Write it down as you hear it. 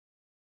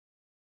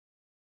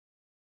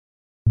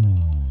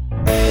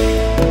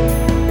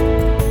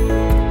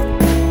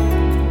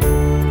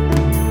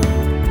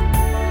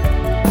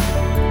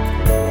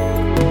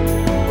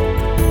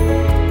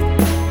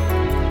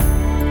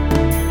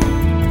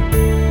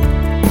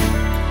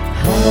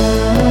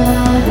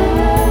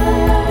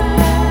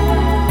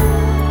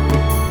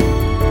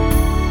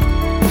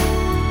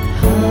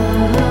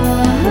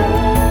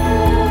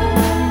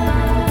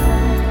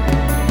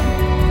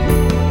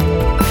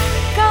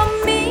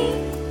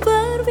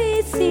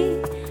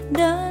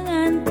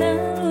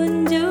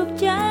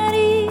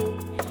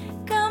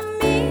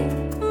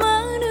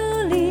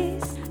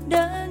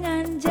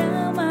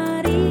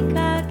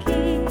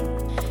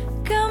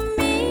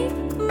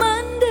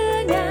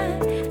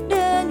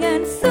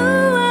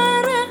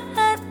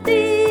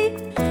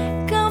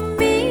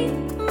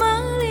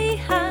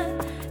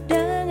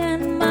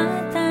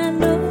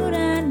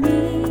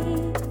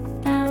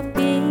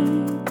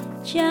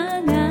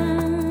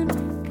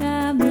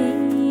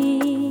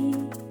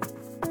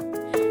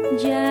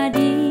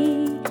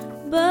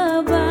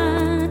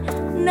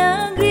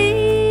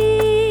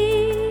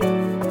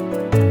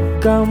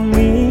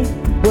Kami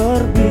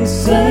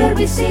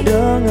berbisik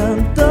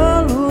dengan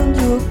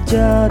telunjuk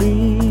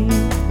jari.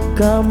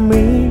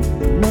 Kami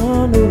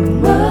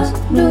menulis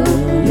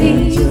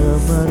dengan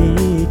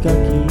jemari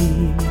kaki.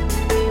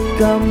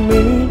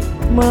 Kami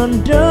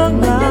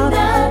mendengar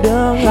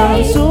dengan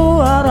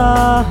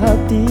suara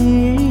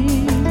hati.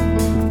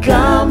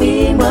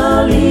 Kami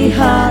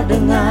melihat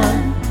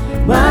dengan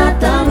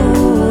mata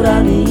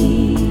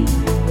nurani.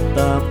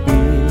 Tapi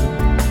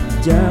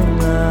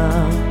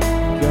jangan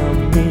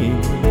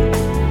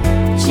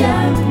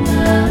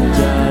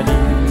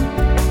jadi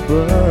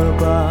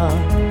beban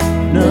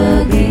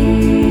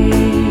negeri.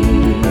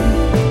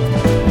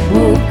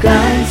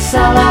 Bukan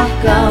salah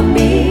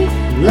kami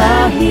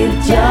lahir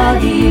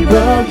jadi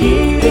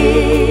begini.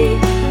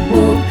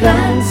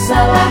 Bukan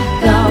salah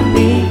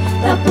kami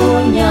tak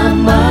punya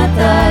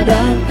mata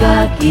dan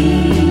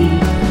kaki.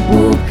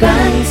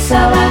 Bukan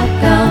salah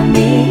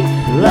kami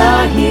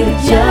lahir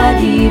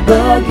jadi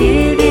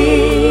begini.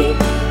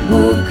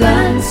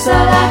 Bukan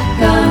salah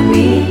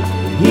kami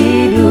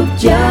hidup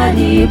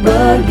jadi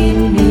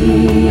begini.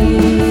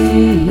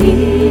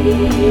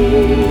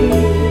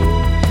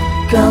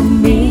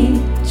 Kami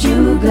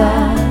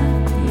juga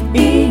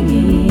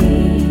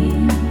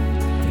ingin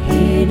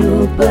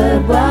hidup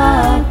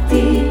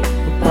berbakti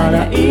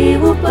pada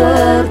Ibu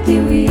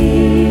Pertiwi.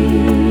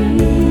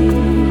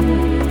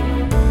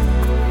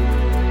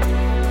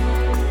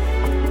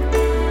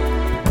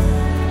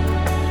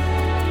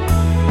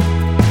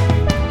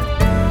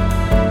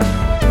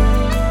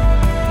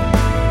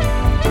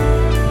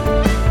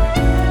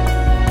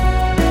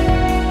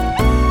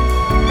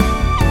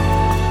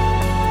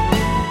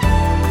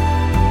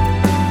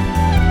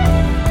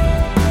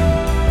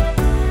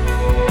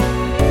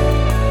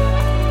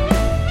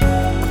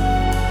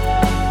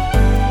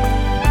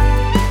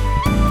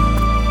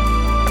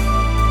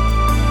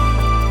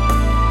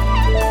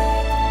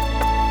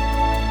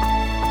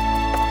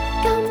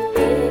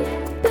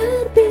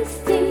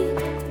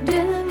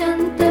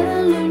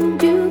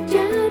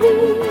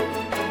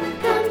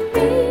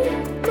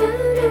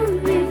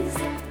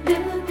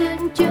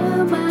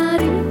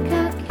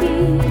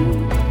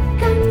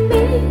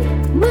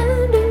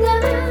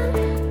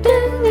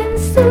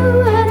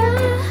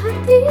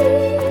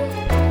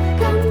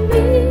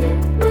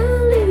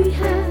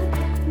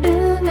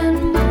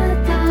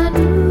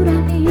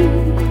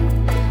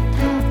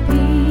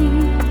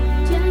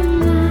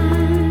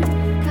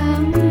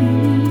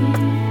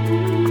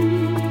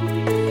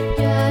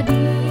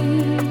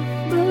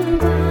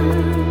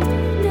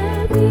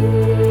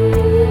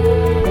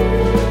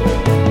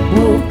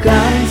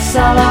 Bukan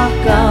salah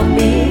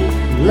kami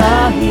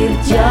lahir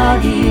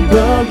jadi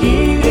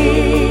begini.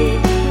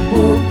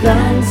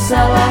 Bukan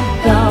salah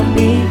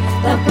kami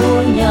tak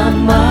punya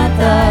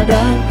mata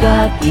dan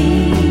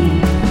kaki.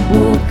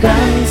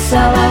 Bukan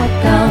salah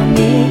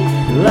kami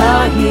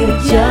lahir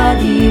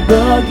jadi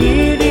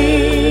begini.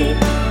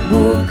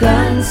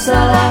 Bukan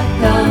salah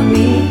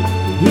kami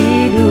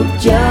hidup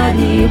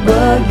jadi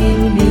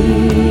begini.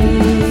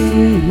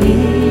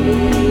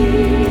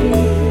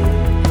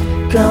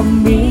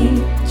 Kami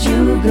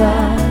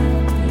juga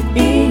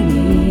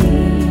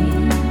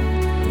ingin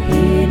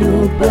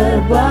hidup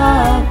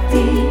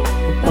berbakti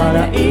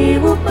pada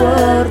Ibu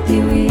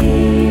Pertiwi.